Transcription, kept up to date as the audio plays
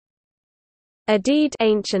A deed,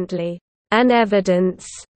 anciently, an evidence,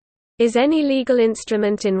 is any legal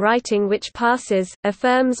instrument in writing which passes,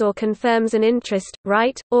 affirms or confirms an interest,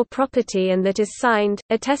 right, or property and that is signed,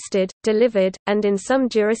 attested, delivered, and in some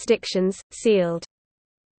jurisdictions, sealed.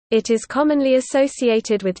 It is commonly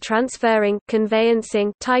associated with transferring,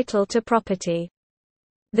 conveyancing, title to property.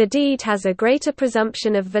 The deed has a greater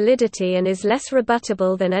presumption of validity and is less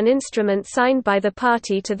rebuttable than an instrument signed by the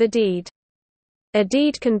party to the deed. A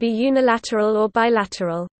deed can be unilateral or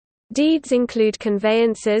bilateral. Deeds include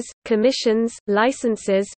conveyances, commissions,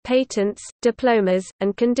 licenses, patents, diplomas,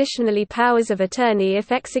 and conditionally powers of attorney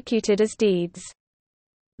if executed as deeds.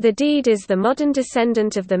 The deed is the modern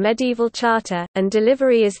descendant of the medieval charter, and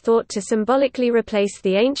delivery is thought to symbolically replace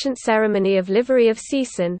the ancient ceremony of livery of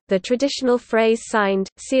seisin. The traditional phrase signed,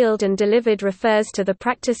 sealed, and delivered refers to the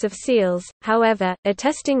practice of seals, however,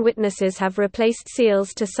 attesting witnesses have replaced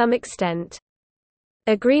seals to some extent.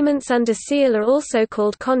 Agreements under seal are also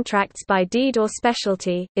called contracts by deed or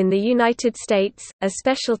specialty. In the United States, a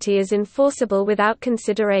specialty is enforceable without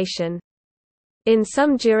consideration. In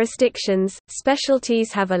some jurisdictions,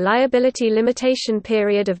 specialties have a liability limitation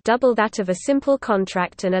period of double that of a simple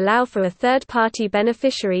contract and allow for a third-party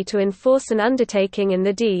beneficiary to enforce an undertaking in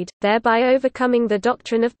the deed, thereby overcoming the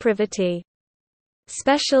doctrine of privity.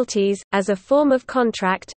 Specialties, as a form of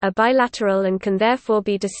contract, are bilateral and can therefore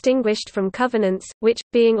be distinguished from covenants, which,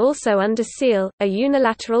 being also under seal, are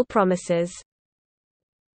unilateral promises.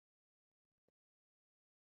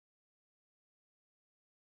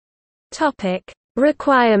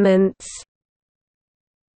 Requirements.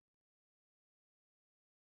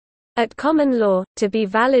 At common law, to be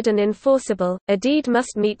valid and enforceable, a deed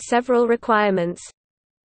must meet several requirements.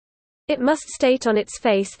 It must state on its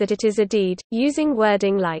face that it is a deed, using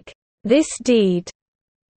wording like, "this deed",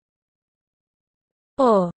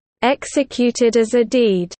 or "executed as a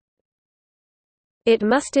deed". It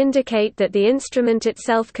must indicate that the instrument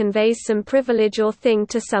itself conveys some privilege or thing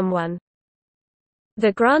to someone.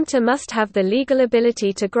 The grantor must have the legal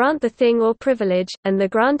ability to grant the thing or privilege, and the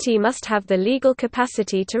grantee must have the legal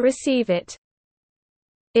capacity to receive it.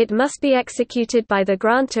 It must be executed by the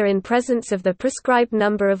grantor in presence of the prescribed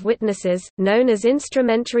number of witnesses, known as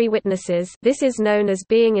instrumentary witnesses. This is known as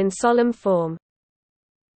being in solemn form.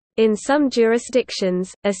 In some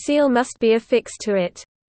jurisdictions, a seal must be affixed to it.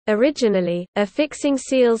 Originally, affixing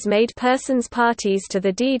seals made persons parties to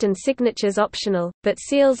the deed and signatures optional, but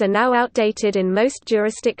seals are now outdated in most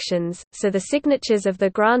jurisdictions, so the signatures of the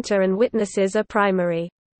grantor and witnesses are primary.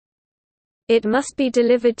 It must be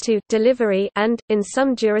delivered to delivery and, in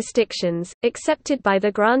some jurisdictions, accepted by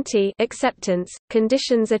the grantee acceptance.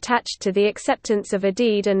 Conditions attached to the acceptance of a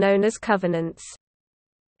deed are known as covenants.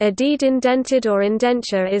 A deed indented or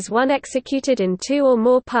indenture is one executed in two or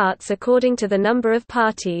more parts according to the number of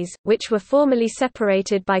parties, which were formerly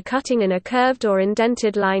separated by cutting in a curved or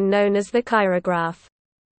indented line known as the chirograph.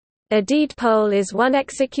 A deed poll is one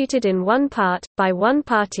executed in one part, by one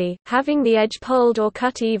party, having the edge polled or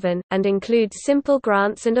cut even, and includes simple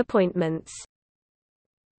grants and appointments.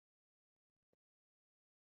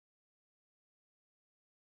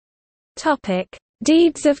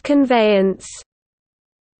 Deeds of conveyance.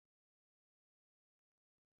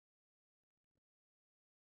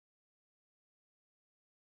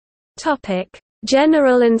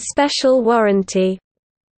 General and special warranty.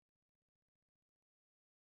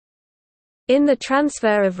 In the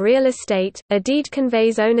transfer of real estate, a deed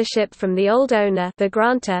conveys ownership from the old owner, the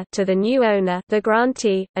grantor, to the new owner, the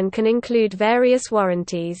grantee, and can include various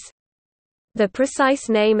warranties. The precise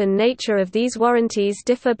name and nature of these warranties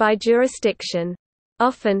differ by jurisdiction.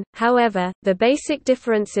 Often, however, the basic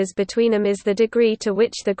differences between them is the degree to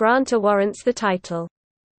which the grantor warrants the title.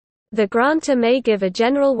 The grantor may give a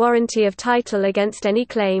general warranty of title against any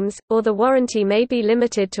claims, or the warranty may be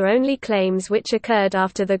limited to only claims which occurred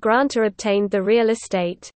after the grantor obtained the real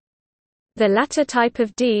estate. The latter type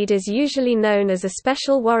of deed is usually known as a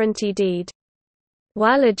special warranty deed.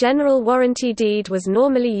 While a general warranty deed was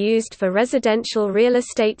normally used for residential real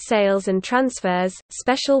estate sales and transfers,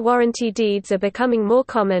 special warranty deeds are becoming more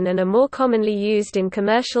common and are more commonly used in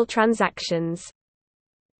commercial transactions.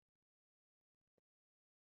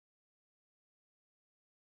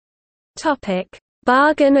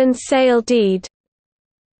 Bargain and sale deed.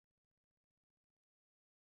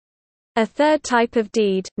 A third type of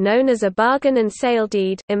deed, known as a bargain and sale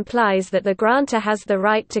deed, implies that the grantor has the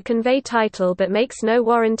right to convey title but makes no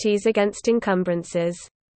warranties against encumbrances.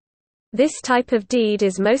 This type of deed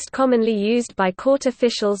is most commonly used by court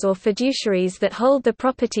officials or fiduciaries that hold the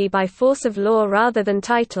property by force of law rather than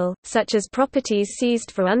title, such as properties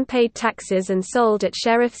seized for unpaid taxes and sold at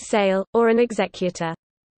sheriff's sale, or an executor.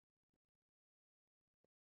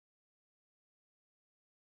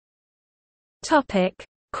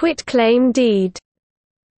 Quitclaim deed.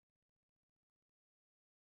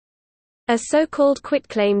 A so-called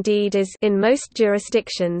quitclaim deed is, in most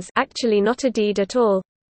jurisdictions, actually not a deed at all.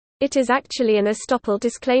 It is actually an estoppel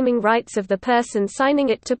disclaiming rights of the person signing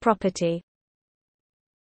it to property.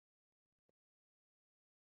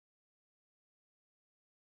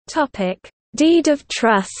 Deed of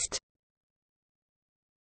trust.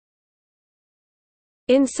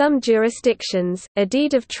 In some jurisdictions, a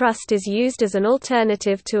deed of trust is used as an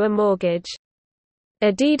alternative to a mortgage.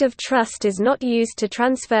 A deed of trust is not used to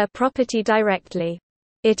transfer property directly.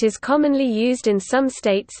 It is commonly used in some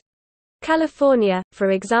states, California,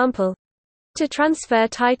 for example, to transfer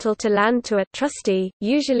title to land to a trustee,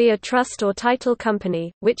 usually a trust or title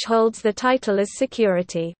company, which holds the title as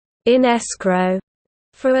security in escrow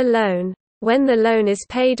for a loan. When the loan is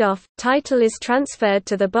paid off, title is transferred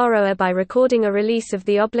to the borrower by recording a release of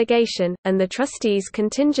the obligation, and the trustee's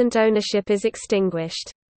contingent ownership is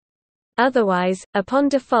extinguished. Otherwise, upon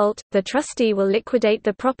default, the trustee will liquidate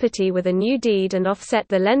the property with a new deed and offset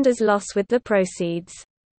the lender's loss with the proceeds.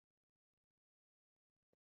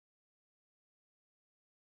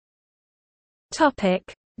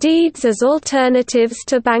 Deeds as alternatives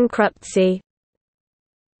to bankruptcy.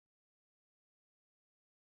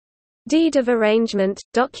 Deed of arrangement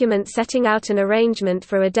 – document setting out an arrangement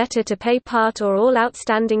for a debtor to pay part or all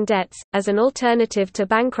outstanding debts, as an alternative to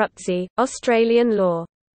bankruptcy, Australian law.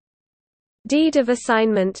 Deed of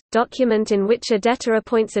assignment – document in which a debtor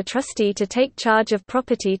appoints a trustee to take charge of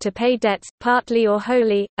property to pay debts, partly or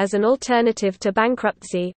wholly, as an alternative to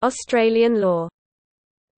bankruptcy, Australian law.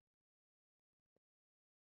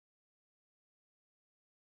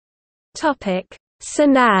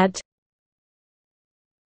 Sanad.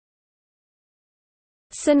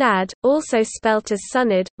 Sanad, also spelt as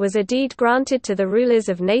Sunnad, was a deed granted to the rulers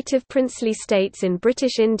of native princely states in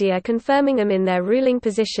British India, confirming them in their ruling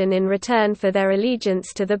position in return for their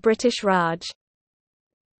allegiance to the British Raj.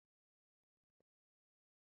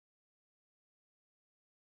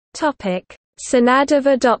 Sanad of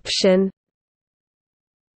adoption.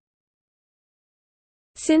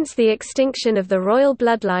 Since the extinction of the royal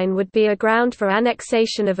bloodline would be a ground for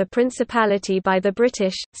annexation of a principality by the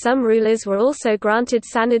British, some rulers were also granted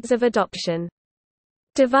sanads of adoption.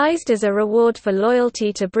 Devised as a reward for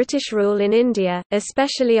loyalty to British rule in India,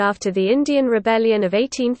 especially after the Indian Rebellion of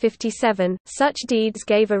 1857, such deeds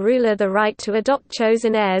gave a ruler the right to adopt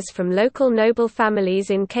chosen heirs from local noble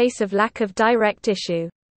families in case of lack of direct issue.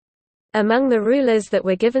 Among the rulers that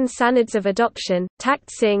were given sanads of adoption, Takht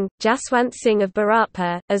Singh, Jaswant Singh of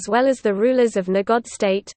Bharatpur, as well as the rulers of Nagod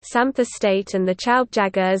state, Sampha state and the Chaub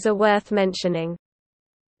Jagirs are worth mentioning.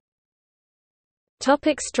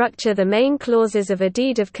 Structure. The main clauses of a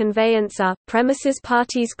deed of conveyance are: premises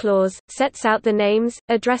parties clause, sets out the names,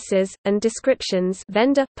 addresses, and descriptions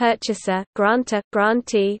vendor, purchaser, grantor,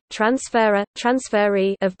 grantee, transferor,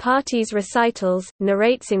 transferee of parties. Recitals,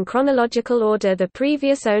 narrates in chronological order the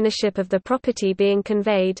previous ownership of the property being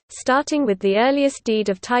conveyed, starting with the earliest deed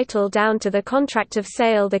of title down to the contract of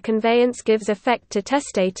sale. The conveyance gives effect to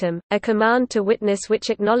testatum, a command to witness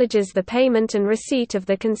which acknowledges the payment and receipt of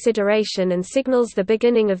the consideration and signals the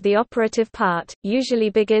beginning of the operative part, usually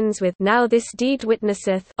begins with "Now this deed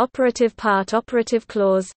witnesseth." Operative part. Operative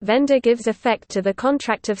clause. Vendor gives effect to the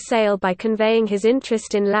contract of sale by conveying his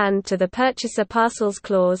interest in land to the purchaser. Parcels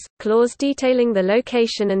clause. Clause detailing the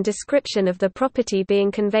location and description of the property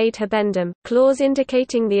being conveyed. Habendum. Clause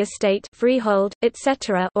indicating the estate, freehold,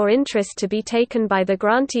 etc., or interest to be taken by the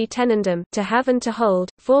grantee. Tenendum, to have and to hold,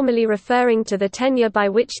 formerly referring to the tenure by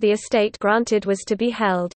which the estate granted was to be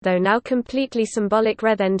held, though now completely symbolic.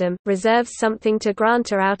 Referendum, reserves something to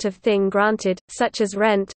grantor out of thing granted, such as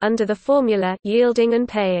rent, under the formula yielding and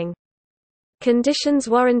paying. Conditions.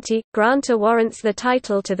 Warranty. Grantor warrants the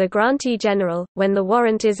title to the grantee general, when the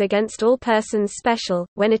warrant is against all persons special,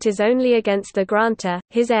 when it is only against the grantor,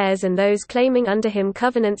 his heirs and those claiming under him.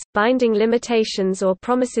 Covenants, binding limitations or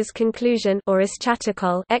promises. Conclusion or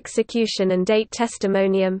ischatocol, execution and date.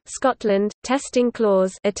 Testimonium. Scotland, testing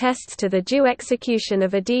clause, attests to the due execution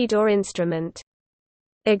of a deed or instrument.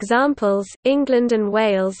 Examples: England and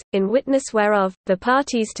Wales, in witness whereof, the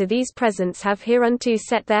parties to these presents have hereunto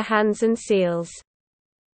set their hands and seals.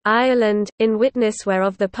 Ireland, in witness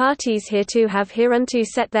whereof the parties hereto have hereunto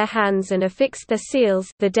set their hands and affixed their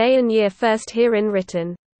seals, the day and year first herein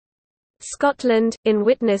written. Scotland, in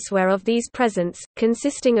witness whereof these presents,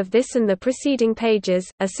 consisting of this and the preceding pages,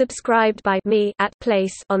 are subscribed by me at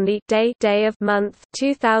place on the day of month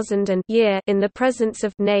 2000 and year in the presence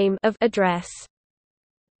of name of address.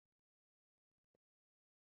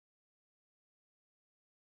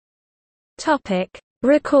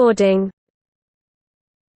 Recording.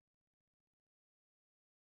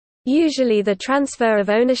 Usually the transfer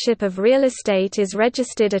of ownership of real estate is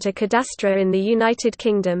registered at a cadastre in the United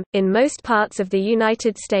Kingdom. In most parts of the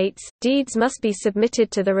United States, deeds must be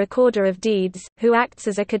submitted to the Recorder of Deeds, who acts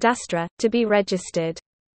as a cadastre, to be registered.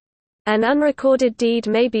 An unrecorded deed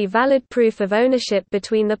may be valid proof of ownership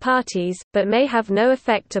between the parties, but may have no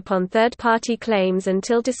effect upon third-party claims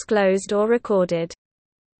until disclosed or recorded.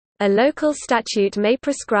 A local statute may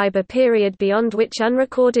prescribe a period beyond which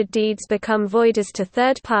unrecorded deeds become void as to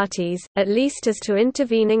third parties, at least as to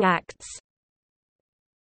intervening acts.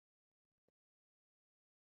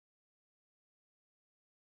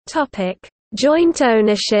 Joint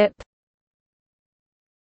ownership.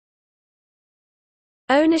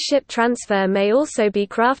 Ownership transfer may also be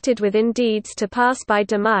crafted within deeds to pass by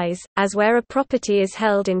demise, as where a property is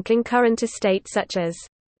held in concurrent estate such as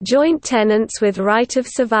joint tenants with right of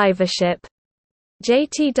survivorship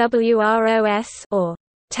 (JTWROS) or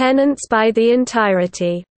tenants by the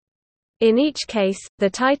entirety. In each case, the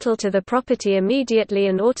title to the property immediately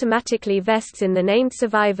and automatically vests in the named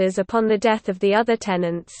survivors upon the death of the other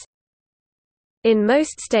tenants. In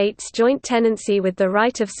most states, joint tenancy with the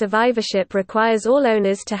right of survivorship requires all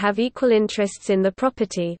owners to have equal interests in the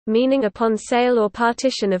property, meaning upon sale or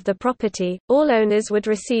partition of the property, all owners would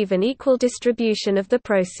receive an equal distribution of the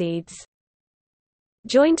proceeds.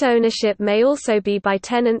 Joint ownership may also be by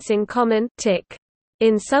tenants in common (TIC).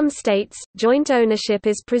 In some states, joint ownership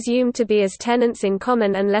is presumed to be as tenants in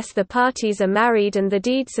common unless the parties are married and the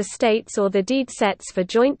deed states or the deed sets for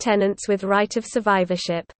joint tenants with right of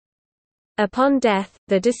survivorship. Upon death,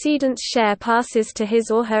 the decedent's share passes to his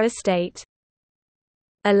or her estate.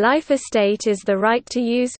 A life estate is the right to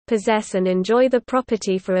use, possess and enjoy the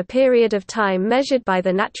property for a period of time measured by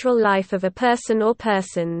the natural life of a person or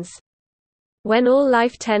persons. When all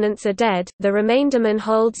life tenants are dead, the remainderman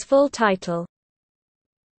holds full title.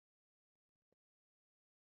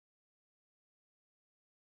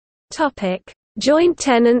 Joint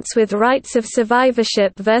tenants with rights of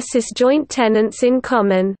survivorship versus joint tenants in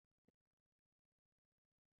common.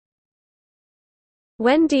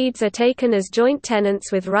 When deeds are taken as joint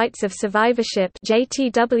tenants with rights of survivorship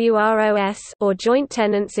 (JTWROS) or joint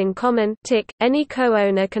tenants in common (TIC), any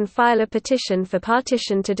co-owner can file a petition for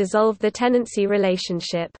partition to dissolve the tenancy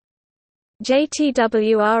relationship.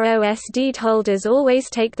 JTWROS deed holders always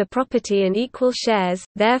take the property in equal shares,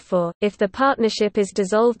 therefore, if the partnership is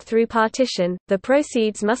dissolved through partition, the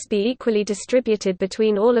proceeds must be equally distributed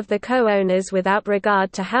between all of the co-owners without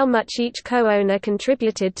regard to how much each co-owner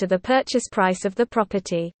contributed to the purchase price of the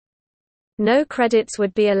property. No credits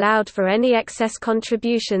would be allowed for any excess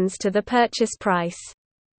contributions to the purchase price.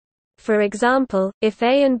 For example, if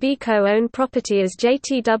A and B co-own property as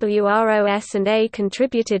JTWROS and A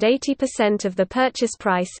contributed 80% of the purchase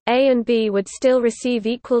price, A and B would still receive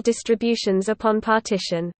equal distributions upon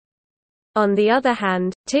partition. On the other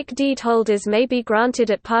hand, TIC deed holders may be granted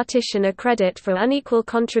at partition a credit for unequal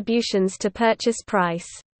contributions to purchase price.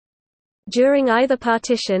 During either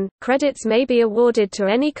partition, credits may be awarded to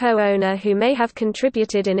any co-owner who may have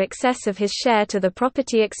contributed in excess of his share to the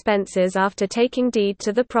property expenses after taking deed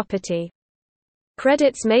to the property.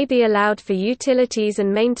 Credits may be allowed for utilities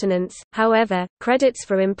and maintenance, however, credits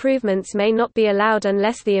for improvements may not be allowed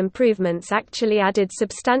unless the improvements actually added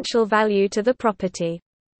substantial value to the property.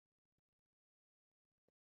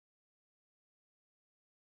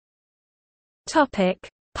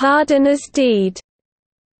 Pardon as deed.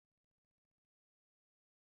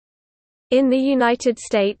 In the United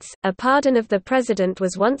States, a pardon of the President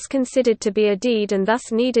was once considered to be a deed and thus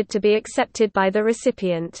needed to be accepted by the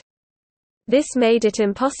recipient. This made it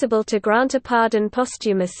impossible to grant a pardon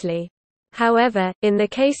posthumously. However, in the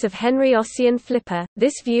case of Henry Ossian Flipper,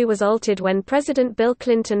 this view was altered when President Bill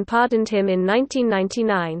Clinton pardoned him in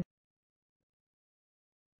 1999.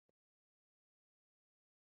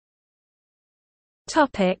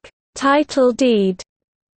 Title deed.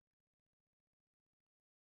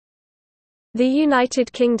 The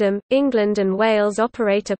United Kingdom, England and Wales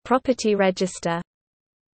operate a property register.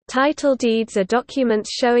 Title deeds are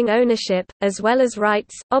documents showing ownership, as well as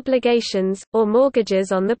rights, obligations, or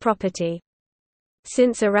mortgages on the property.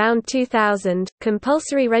 Since around 2000,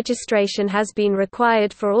 compulsory registration has been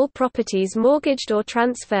required for all properties mortgaged or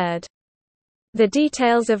transferred. The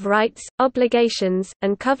details of rights, obligations,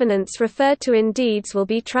 and covenants referred to in deeds will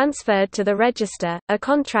be transferred to the register, a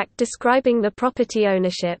contract describing the property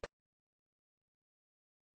ownership.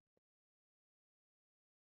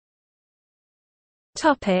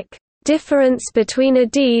 Difference between a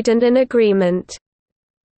deed and an agreement.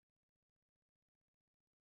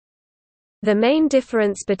 The main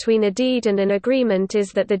difference between a deed and an agreement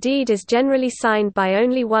is that the deed is generally signed by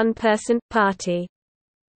only one person, party.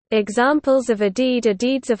 Examples of a deed are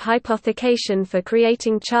deeds of hypothecation for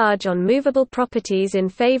creating charge on movable properties in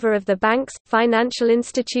favor of the banks, financial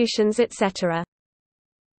institutions etc.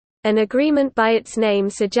 An agreement by its name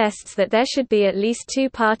suggests that there should be at least two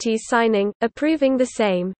parties signing, approving the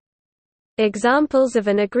same. Examples of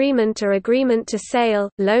an agreement are agreement to sale,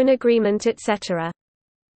 loan agreement etc.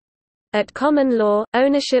 At common law,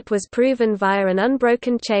 ownership was proven via an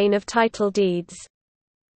unbroken chain of title deeds.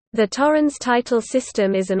 The Torrens title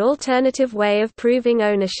system is an alternative way of proving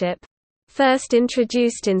ownership. First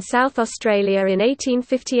introduced in South Australia in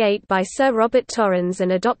 1858 by Sir Robert Torrens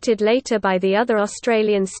and adopted later by the other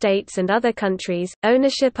Australian states and other countries,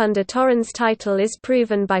 ownership under Torrens title is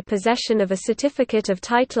proven by possession of a certificate of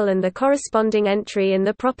title and the corresponding entry in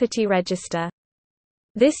the property register.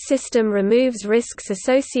 This system removes risks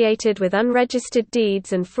associated with unregistered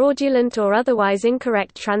deeds and fraudulent or otherwise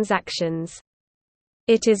incorrect transactions.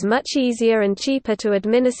 It is much easier and cheaper to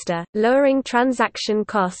administer, lowering transaction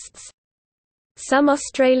costs. Some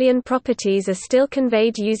Australian properties are still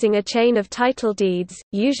conveyed using a chain of title deeds,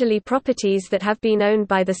 usually properties that have been owned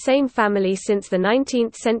by the same family since the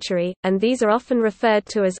 19th century, and these are often referred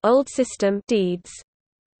to as old system deeds.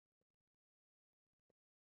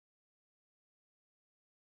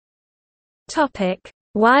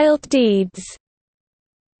 Wild deeds.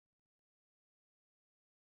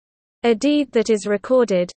 A deed that is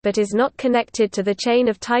recorded, but is not connected to the chain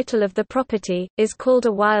of title of the property, is called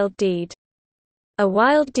a wild deed. A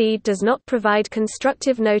wild deed does not provide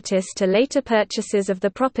constructive notice to later purchasers of the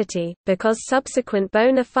property, because subsequent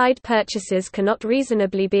bona fide purchasers cannot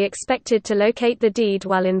reasonably be expected to locate the deed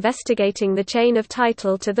while investigating the chain of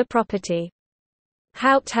title to the property.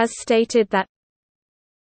 Haupt has stated that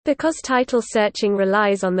because title searching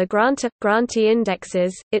relies on the grantor-grantee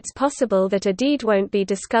indexes, it's possible that a deed won't be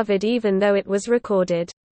discovered even though it was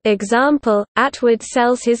recorded. Example, Atwood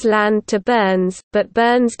sells his land to Burns, but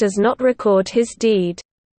Burns does not record his deed.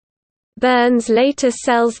 Burns later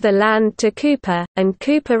sells the land to Cooper, and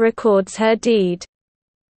Cooper records her deed.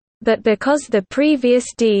 But because the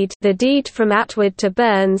previous deed, the deed from Atwood to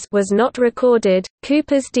Burns, was not recorded,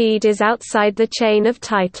 Cooper's deed is outside the chain of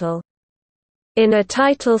title. In a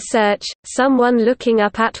title search, someone looking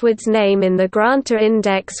up Atwood's name in the grantor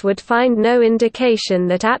index would find no indication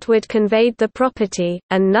that Atwood conveyed the property,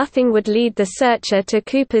 and nothing would lead the searcher to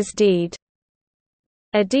Cooper's deed.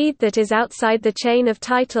 A deed that is outside the chain of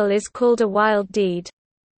title is called a wild deed.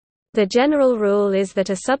 The general rule is that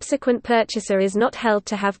a subsequent purchaser is not held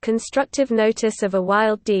to have constructive notice of a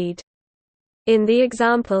wild deed. In the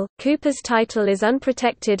example, Cooper's title is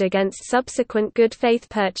unprotected against subsequent good faith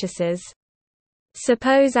purchasers.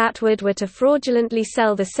 Suppose Atwood were to fraudulently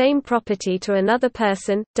sell the same property to another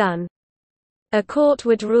person, Dunn. A court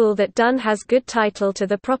would rule that Dunn has good title to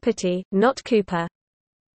the property, not Cooper.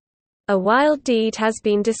 A wild deed has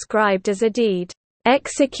been described as a deed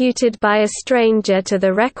executed by a stranger to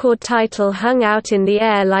the record title hung out in the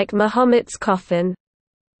air like Mahomet's coffin.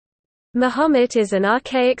 Mahomet is an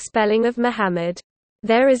archaic spelling of Muhammad.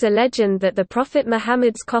 There is a legend that the Prophet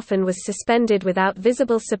Muhammad's coffin was suspended without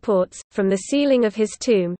visible supports, from the ceiling of his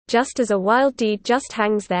tomb, just as a wild deed just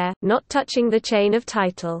hangs there, not touching the chain of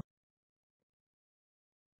title.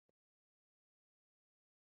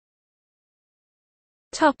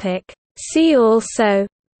 See also: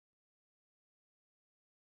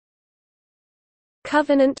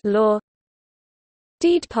 Covenant law,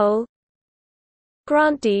 Deed poll,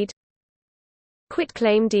 Grant deed,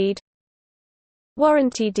 Quitclaim deed,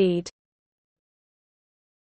 Warranty deed.